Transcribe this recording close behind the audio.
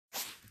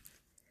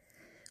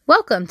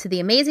Welcome to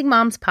the Amazing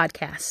Moms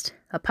Podcast,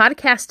 a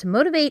podcast to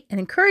motivate and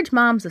encourage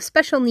moms of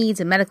special needs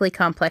and medically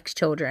complex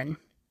children.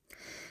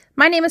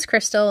 My name is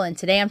Crystal, and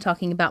today I'm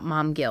talking about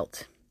mom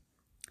guilt.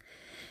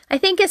 I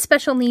think as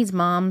special needs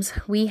moms,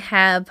 we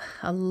have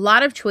a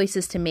lot of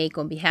choices to make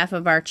on behalf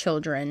of our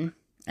children,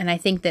 and I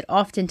think that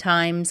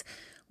oftentimes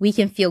we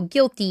can feel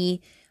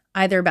guilty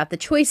either about the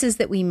choices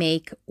that we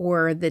make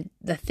or the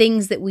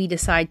things that we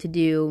decide to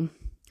do,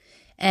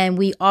 and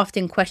we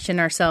often question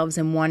ourselves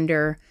and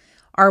wonder,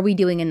 are we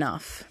doing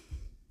enough?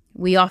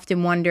 We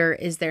often wonder,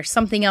 is there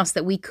something else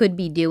that we could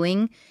be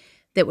doing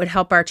that would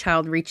help our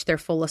child reach their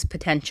fullest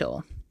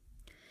potential?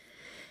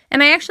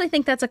 And I actually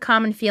think that's a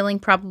common feeling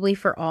probably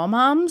for all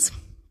moms.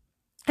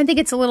 I think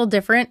it's a little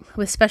different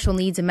with special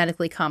needs and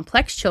medically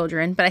complex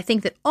children, but I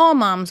think that all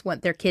moms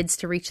want their kids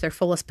to reach their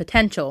fullest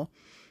potential.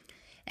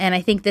 And I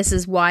think this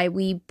is why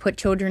we put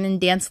children in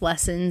dance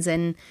lessons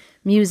and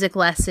music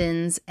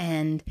lessons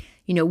and,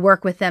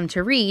 work with them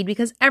to read,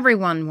 because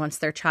everyone wants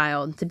their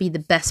child to be the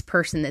best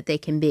person that they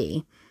can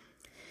be.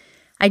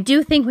 I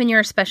do think when you're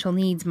a special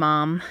needs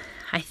mom,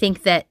 I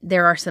think that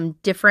there are some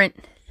different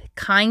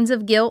kinds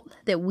of guilt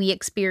that we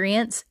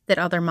experience that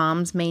other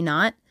moms may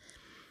not.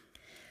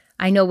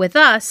 I know with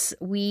us,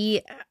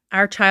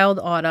 our child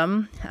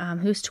Autumn,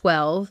 who's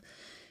 12,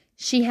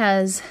 she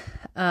has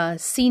a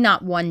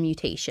C0.1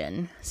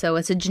 mutation. So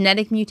it's a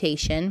genetic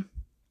mutation,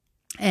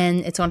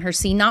 and it's on her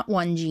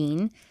C0.1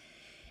 gene.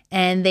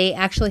 And they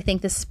actually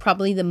think this is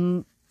probably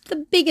the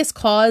biggest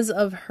cause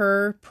of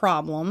her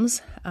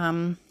problems,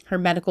 her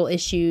medical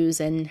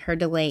issues and her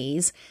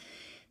delays.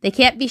 They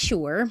can't be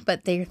sure,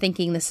 but they're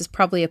thinking this is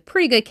probably a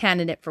pretty good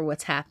candidate for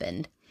what's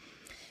happened.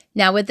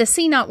 Now, with the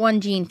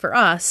C0.1 gene for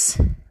us,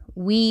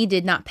 we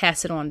did not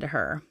pass it on to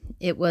her.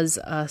 It was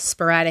a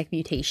sporadic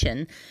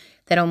mutation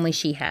that only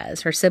she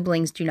has. Her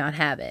siblings do not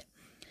have it.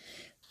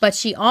 But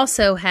she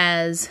also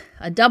has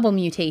a double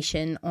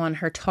mutation on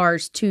her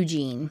TARS2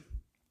 gene.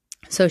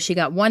 So she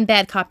got one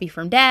bad copy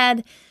from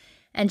Dad,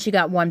 and she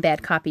got one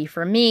bad copy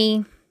from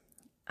me.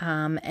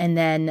 And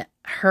then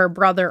her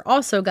brother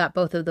also got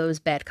both of those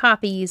bad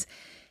copies,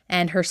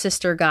 and her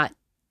sister got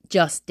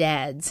just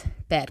Dad's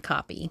bad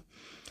copy.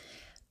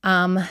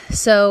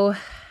 So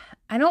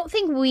I don't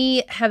think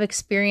we have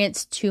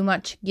experienced too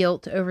much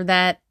guilt over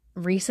that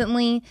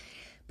recently,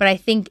 but I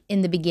think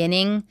in the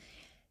beginning,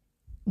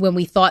 when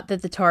we thought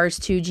that the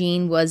TARS2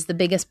 gene was the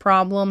biggest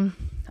problem,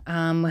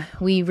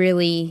 we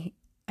really,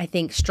 I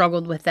think,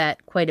 struggled with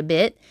that quite a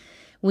bit.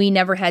 We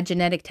never had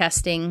genetic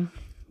testing,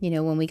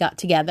 when we got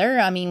together.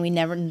 I mean, we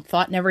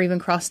never even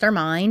crossed our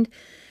mind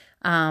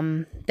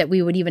that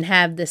we would even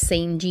have the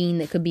same gene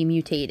that could be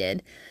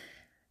mutated.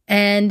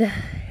 And,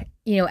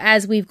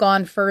 as we've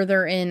gone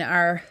further in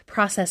our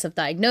process of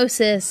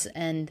diagnosis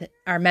and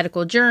our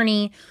medical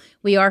journey,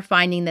 we are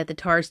finding that the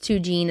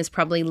TARS2 gene is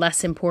probably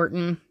less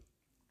important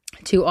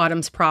to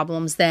Autumn's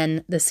problems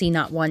than the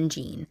C0.1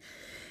 gene.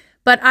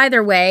 But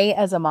either way,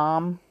 as a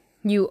mom,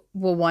 you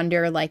will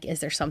wonder,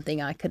 is there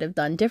something I could have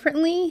done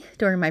differently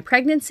during my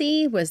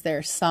pregnancy? Was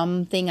there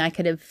something I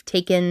could have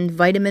taken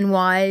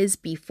vitamin-wise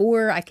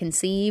before I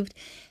conceived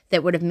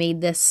that would have made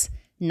this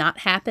not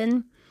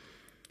happen?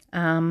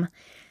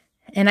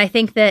 And I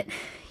think that,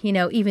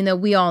 even though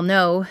we all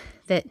know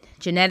that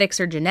genetics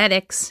are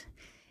genetics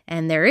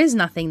and there is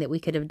nothing that we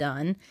could have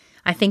done,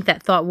 I think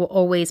that thought will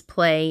always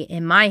play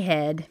in my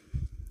head,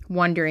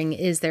 wondering,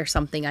 is there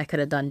something I could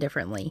have done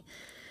differently?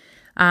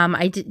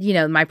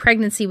 My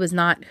pregnancy was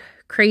not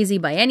crazy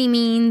by any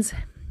means.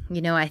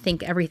 I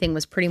think everything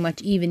was pretty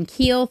much even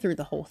keel through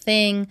the whole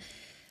thing.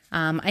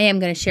 I am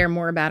going to share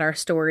more about our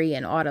story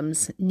and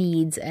Autumn's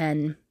needs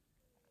and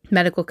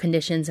medical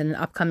conditions in an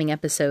upcoming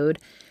episode.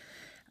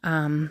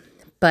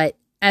 But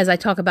as I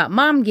talk about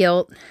mom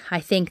guilt, I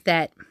think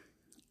that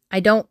I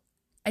don't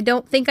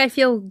think I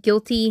feel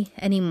guilty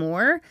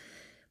anymore,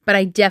 but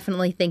I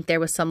definitely think there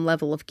was some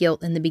level of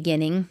guilt in the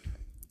beginning.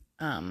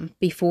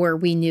 Before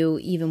we knew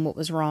even what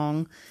was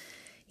wrong.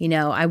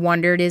 I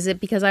wondered, is it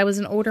because I was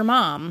an older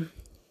mom?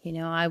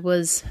 I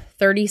was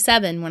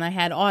 37 when I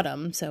had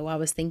Autumn, so I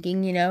was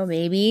thinking,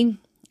 maybe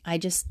I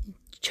just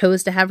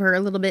chose to have her a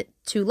little bit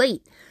too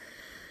late.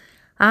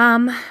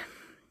 And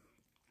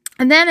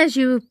then as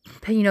you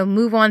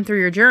move on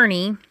through your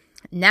journey,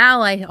 now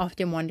I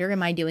often wonder,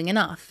 am I doing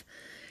enough?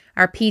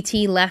 Our PT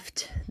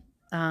left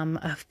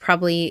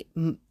probably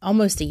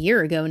almost a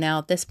year ago now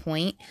at this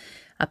point,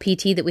 a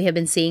PT that we have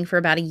been seeing for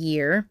about a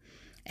year,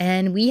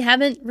 and we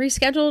haven't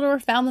rescheduled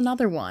or found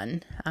another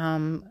one.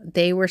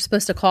 They were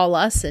supposed to call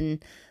us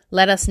and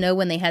let us know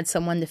when they had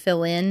someone to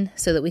fill in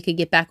so that we could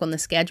get back on the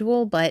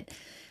schedule, but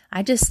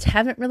I just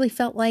haven't really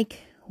felt like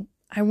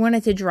I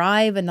wanted to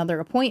drive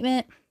another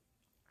appointment.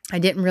 I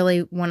didn't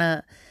really want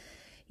to,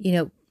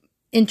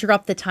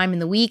 interrupt the time in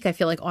the week. I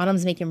feel like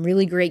Autumn's making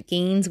really great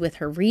gains with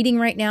her reading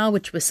right now,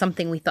 which was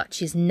something we thought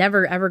she's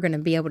never, ever going to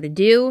be able to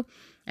do.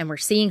 And we're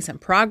seeing some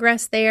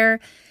progress there.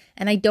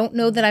 And I don't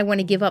know that I want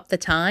to give up the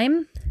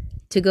time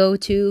to go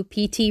to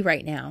PT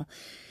right now.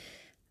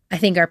 I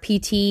think our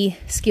PT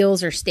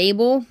skills are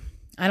stable.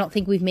 I don't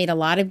think we've made a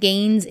lot of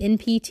gains in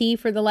PT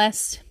for the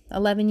last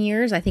 11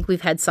 years. I think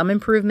we've had some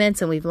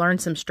improvements and we've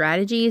learned some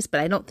strategies, but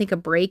I don't think a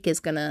break is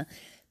going to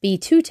be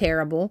too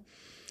terrible.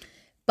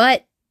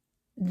 But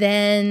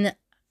then,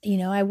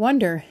 I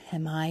wonder,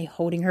 am I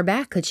holding her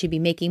back? Could she be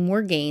making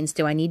more gains?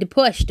 Do I need to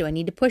push? Do I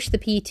need to push the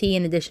PT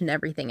in addition to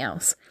everything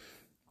else?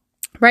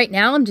 Right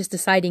now, I'm just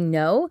deciding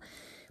no,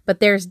 but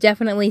there's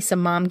definitely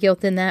some mom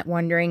guilt in that,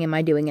 wondering, am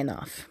I doing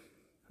enough?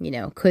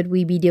 Should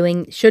we be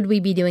doing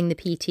the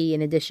PT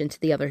in addition to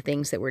the other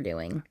things that we're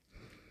doing?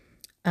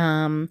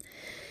 And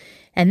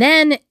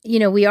then,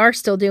 we are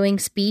still doing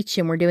speech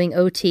and we're doing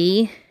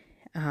OT.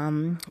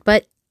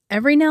 But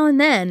every now and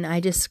then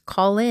I just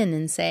call in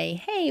and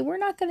say, hey, we're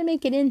not going to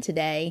make it in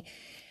today.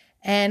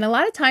 And a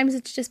lot of times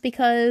it's just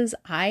because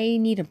I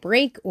need a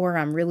break, or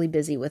I'm really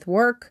busy with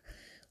work,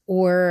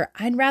 or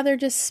I'd rather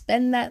just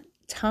spend that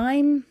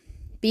time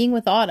being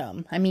with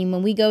Autumn. I mean,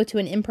 when we go to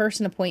an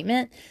in-person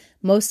appointment,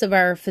 most of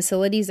our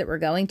facilities that we're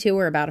going to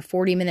are about a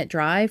 40-minute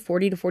drive,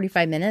 40 to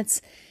 45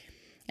 minutes.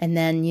 And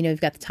then,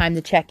 you've got the time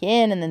to check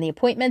in and then the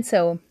appointment.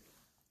 So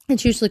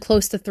it's usually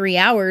close to 3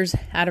 hours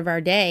out of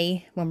our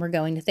day when we're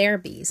going to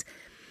therapies.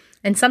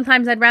 And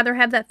sometimes I'd rather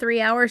have that 3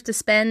 hours to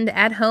spend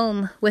at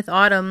home with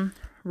Autumn,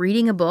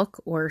 reading a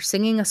book or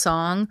singing a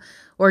song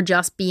or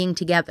just being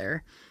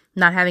together,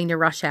 not having to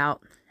rush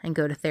out and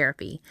go to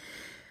therapy.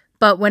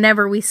 But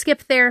whenever we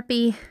skip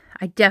therapy,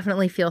 I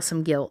definitely feel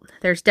some guilt.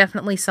 There's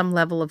definitely some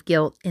level of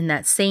guilt in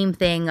that same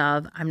thing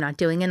of, I'm not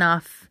doing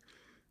enough.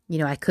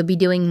 I could be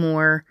doing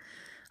more.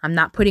 I'm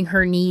not putting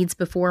her needs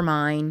before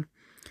mine.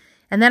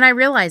 And then I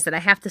realize that I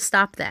have to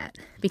stop that,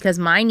 because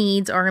my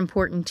needs are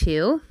important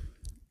too.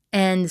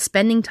 And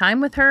spending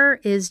time with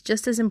her is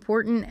just as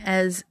important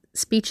as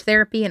speech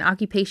therapy and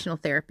occupational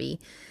therapy.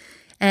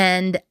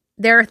 And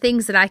there are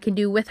things that I can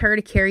do with her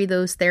to carry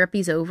those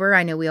therapies over.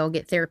 I know we all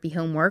get therapy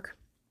homework.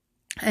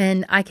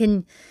 And I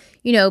can,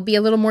 be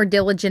a little more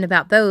diligent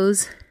about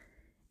those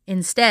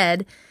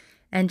instead,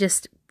 and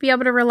just be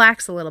able to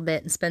relax a little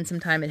bit and spend some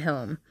time at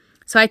home.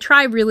 So I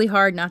try really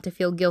hard not to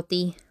feel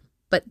guilty,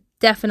 but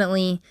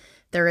definitely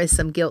there is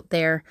some guilt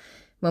there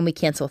when we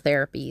cancel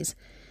therapies.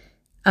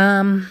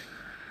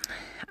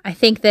 I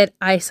think that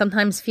I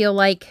sometimes feel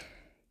like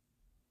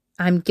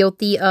I'm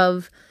guilty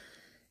of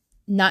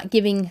not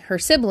giving her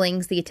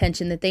siblings the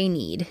attention that they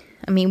need.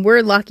 I mean,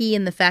 we're lucky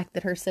in the fact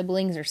that her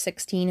siblings are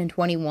 16 and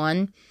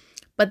 21,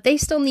 but they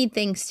still need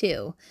things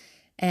too.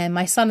 And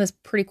my son is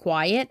pretty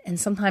quiet, and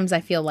sometimes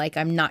I feel like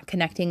I'm not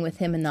connecting with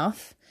him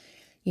enough.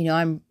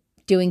 I'm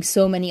doing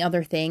so many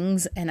other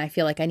things, and I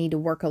feel like I need to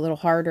work a little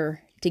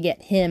harder to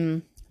get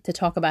him to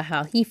talk about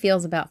how he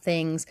feels about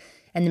things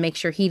and to make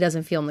sure he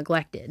doesn't feel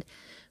neglected.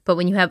 But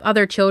when you have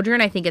other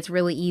children, I think it's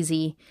really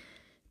easy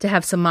to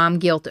have some mom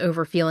guilt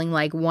over feeling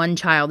like one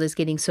child is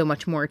getting so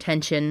much more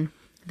attention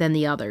than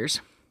the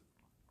others.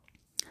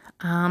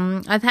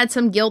 I've had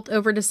some guilt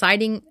over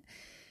deciding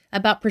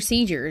about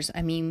procedures.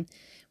 I mean,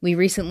 we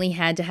recently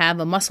had to have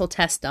a muscle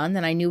test done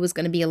that I knew was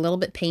going to be a little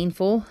bit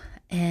painful,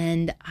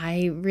 and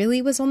I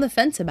really was on the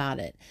fence about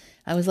it.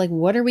 I was like,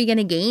 what are we going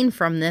to gain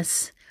from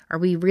this? Are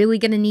we really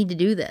going to need to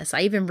do this?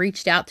 I even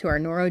reached out to our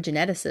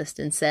neurogeneticist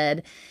and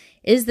said,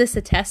 is this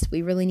a test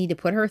we really need to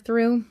put her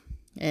through?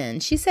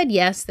 And she said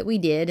yes, that we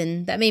did,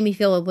 and that made me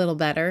feel a little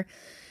better.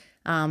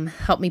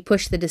 Helped me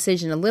push the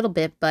decision a little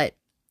bit, but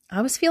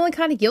I was feeling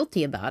kind of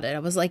guilty about it. I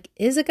was like,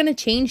 is it going to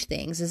change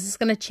things? Is this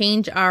going to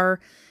change our,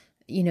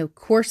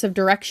 course of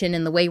direction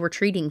in the way we're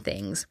treating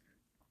things?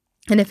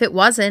 And if it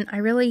wasn't, I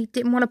really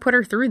didn't want to put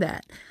her through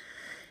that.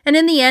 And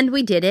in the end,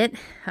 we did it.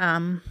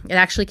 It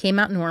actually came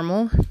out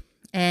normal.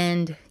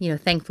 And,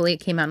 thankfully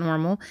it came out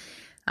normal.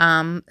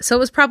 So it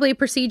was probably a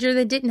procedure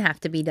that didn't have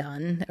to be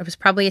done. It was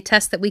probably a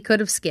test that we could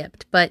have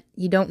skipped, but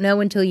you don't know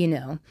until you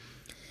know.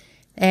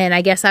 And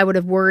I guess I would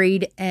have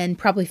worried and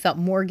probably felt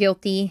more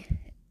guilty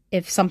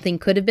if something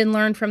could have been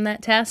learned from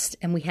that test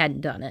and we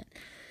hadn't done it.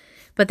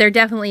 But there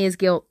definitely is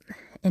guilt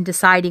in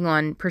deciding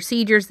on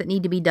procedures that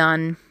need to be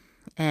done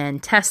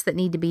and tests that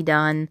need to be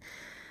done.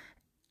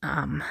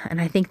 And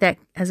I think that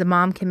as a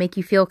mom can make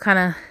you feel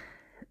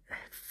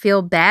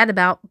bad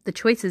about the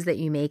choices that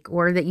you make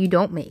or that you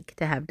don't make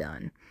to have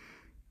done.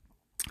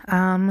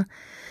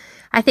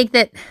 I think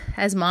that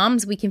as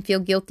moms, we can feel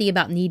guilty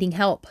about needing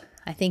help.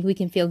 I think we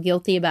can feel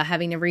guilty about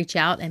having to reach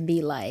out and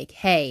be like,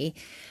 hey,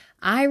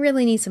 I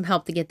really need some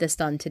help to get this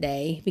done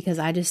today because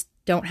I just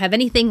don't have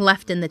anything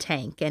left in the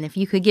tank. And if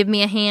you could give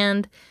me a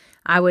hand,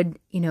 I would,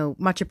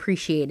 much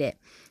appreciate it.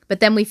 But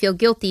then we feel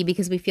guilty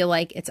because we feel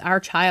like it's our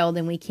child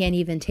and we can't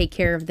even take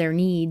care of their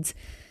needs.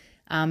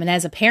 And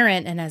as a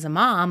parent and as a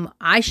mom,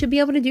 I should be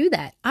able to do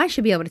that. I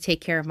should be able to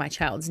take care of my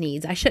child's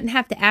needs. I shouldn't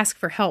have to ask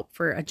for help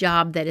for a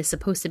job that is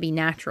supposed to be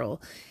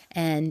natural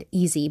and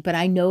easy. But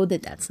I know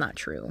that that's not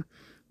true.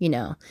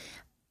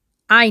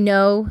 I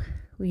know,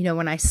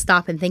 when I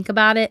stop and think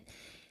about it,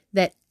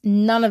 that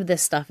none of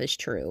this stuff is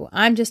true.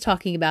 I'm just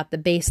talking about the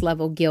base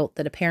level guilt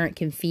that a parent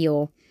can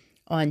feel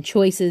on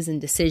choices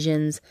and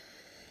decisions.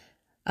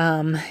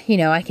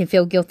 I can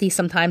feel guilty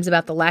sometimes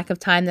about the lack of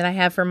time that I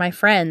have for my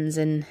friends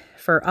and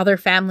for other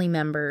family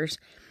members,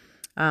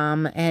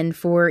 and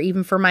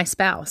even for my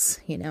spouse.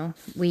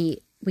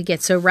 We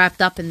get so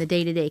wrapped up in the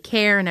day-to-day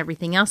care and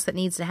everything else that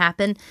needs to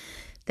happen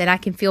that I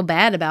can feel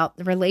bad about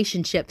the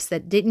relationships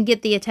that didn't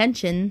get the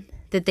attention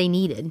that they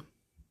needed.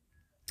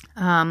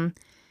 I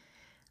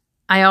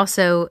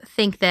also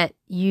think that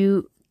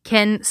you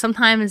can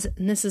sometimes,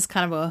 and this is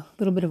kind of a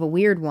little bit of a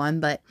weird one,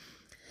 but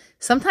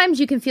sometimes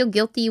you can feel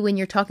guilty when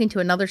you're talking to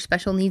another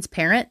special needs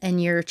parent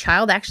and your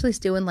child actually is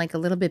doing like a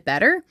little bit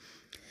better.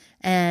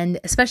 And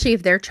especially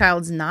if their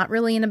child's not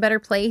really in a better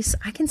place,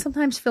 I can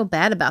sometimes feel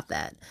bad about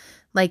that.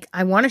 Like,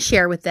 I want to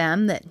share with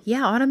them that,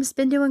 yeah, Autumn's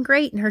been doing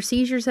great and her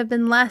seizures have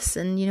been less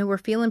and, we're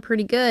feeling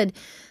pretty good.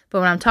 But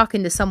when I'm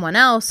talking to someone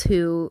else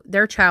who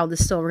their child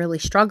is still really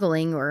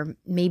struggling or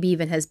maybe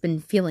even has been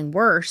feeling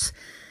worse,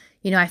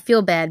 I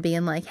feel bad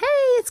being like, hey,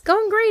 it's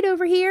going great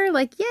over here.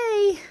 Like,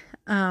 yay.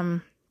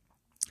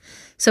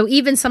 So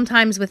even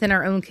sometimes within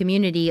our own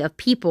community of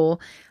people,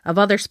 of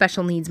other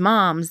special needs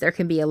moms, there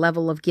can be a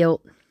level of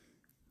guilt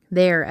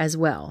there as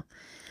well.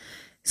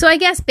 So I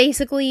guess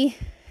basically,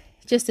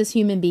 just as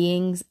human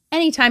beings,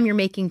 anytime you're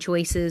making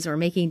choices or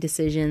making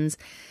decisions,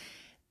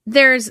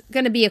 there's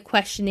going to be a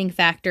questioning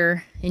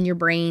factor in your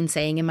brain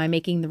saying, am I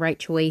making the right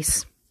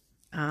choice?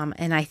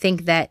 And I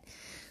think that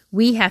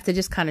we have to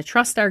just kind of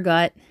trust our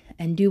gut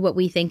and do what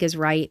we think is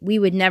right. We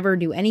would never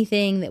do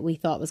anything that we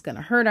thought was going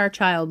to hurt our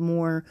child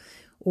more,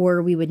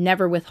 or we would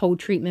never withhold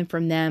treatment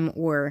from them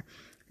or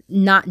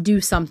not do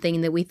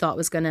something that we thought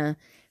was going to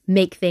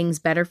make things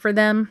better for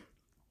them.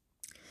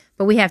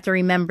 But we have to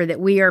remember that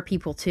we are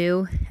people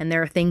too, and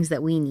there are things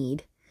that we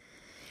need.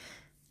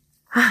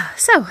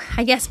 So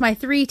I guess my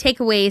 3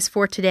 takeaways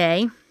for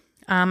today,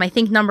 I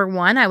think number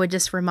 1, I would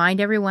just remind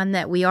everyone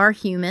that we are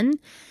human,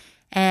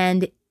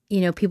 and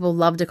people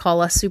love to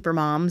call us super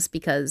moms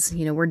because,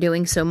 we're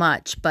doing so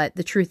much, but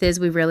the truth is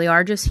we really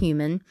are just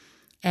human,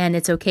 and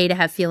it's okay to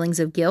have feelings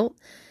of guilt.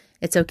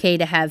 It's okay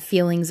to have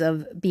feelings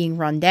of being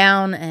run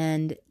down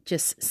and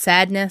just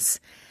sadness,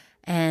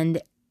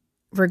 and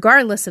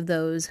regardless of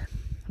those,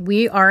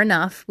 we are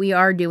enough. We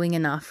are doing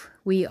enough.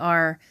 We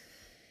are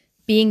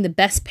being the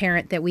best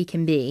parent that we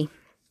can be.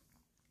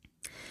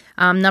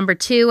 Number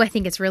 2, I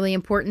think it's really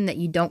important that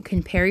you don't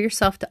compare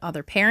yourself to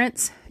other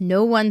parents.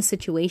 No one's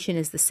situation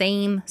is the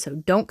same, so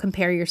don't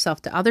compare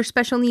yourself to other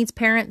special needs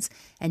parents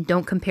and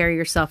don't compare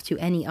yourself to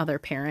any other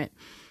parent.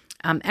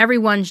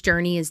 Everyone's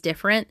journey is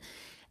different,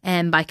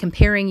 and by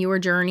comparing your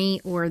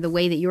journey or the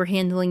way that you're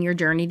handling your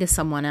journey to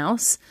someone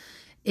else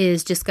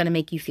is just going to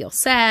make you feel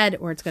sad,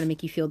 or it's going to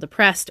make you feel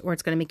depressed, or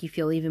it's going to make you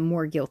feel even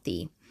more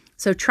guilty.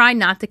 So try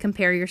not to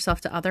compare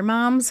yourself to other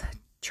moms.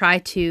 Try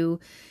to,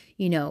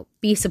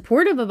 be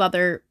supportive of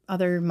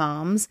other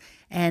moms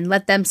and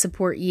let them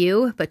support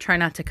you, but try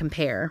not to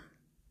compare.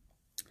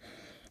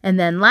 And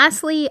then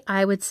lastly,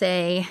 I would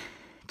say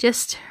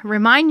just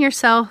remind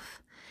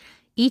yourself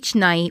each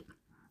night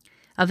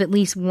of at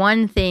least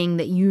one thing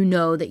that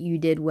that you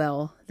did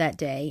well that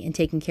day in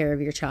taking care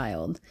of your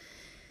child.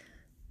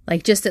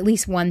 Like just at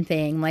least one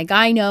thing. Like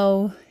I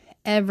know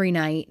every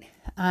night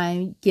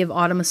I give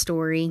Autumn a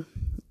story.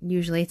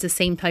 Usually it's the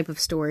same type of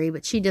story,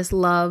 but she just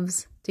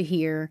loves to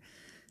hear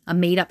a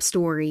made-up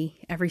story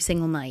every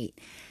single night.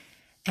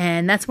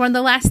 And that's one of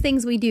the last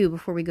things we do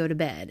before we go to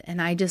bed.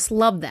 And I just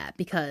love that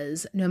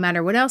because no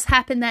matter what else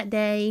happened that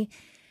day,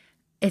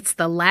 it's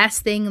the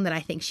last thing that I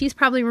think she's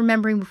probably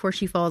remembering before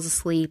she falls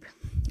asleep.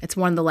 It's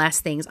one of the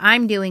last things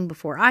I'm doing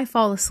before I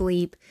fall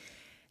asleep.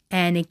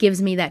 And it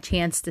gives me that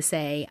chance to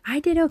say, I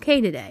did okay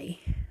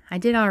today. I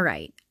did all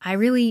right. I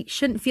really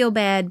shouldn't feel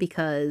bad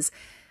because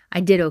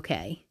I did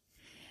okay.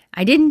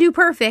 I didn't do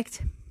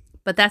perfect,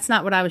 but that's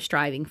not what I was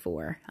striving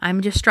for.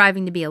 I'm just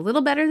striving to be a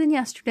little better than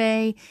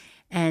yesterday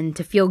and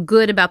to feel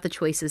good about the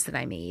choices that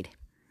I made.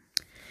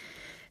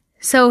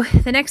 So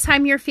the next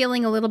time you're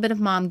feeling a little bit of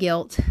mom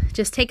guilt,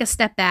 just take a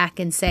step back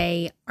and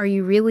say, are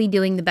you really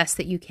doing the best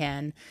that you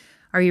can?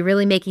 Are you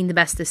really making the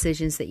best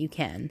decisions that you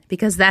can?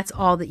 Because that's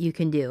all that you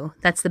can do.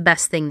 That's the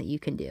best thing that you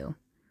can do.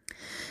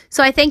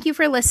 So I thank you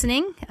for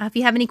listening. If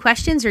you have any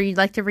questions or you'd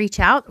like to reach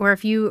out, or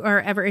if you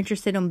are ever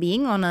interested in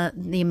being on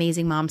the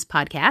Amazing Moms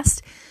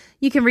podcast,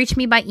 you can reach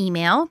me by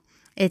email.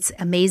 It's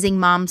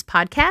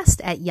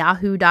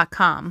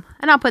amazingmomspodcast@yahoo.com.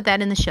 And I'll put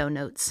that in the show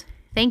notes.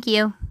 Thank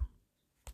you.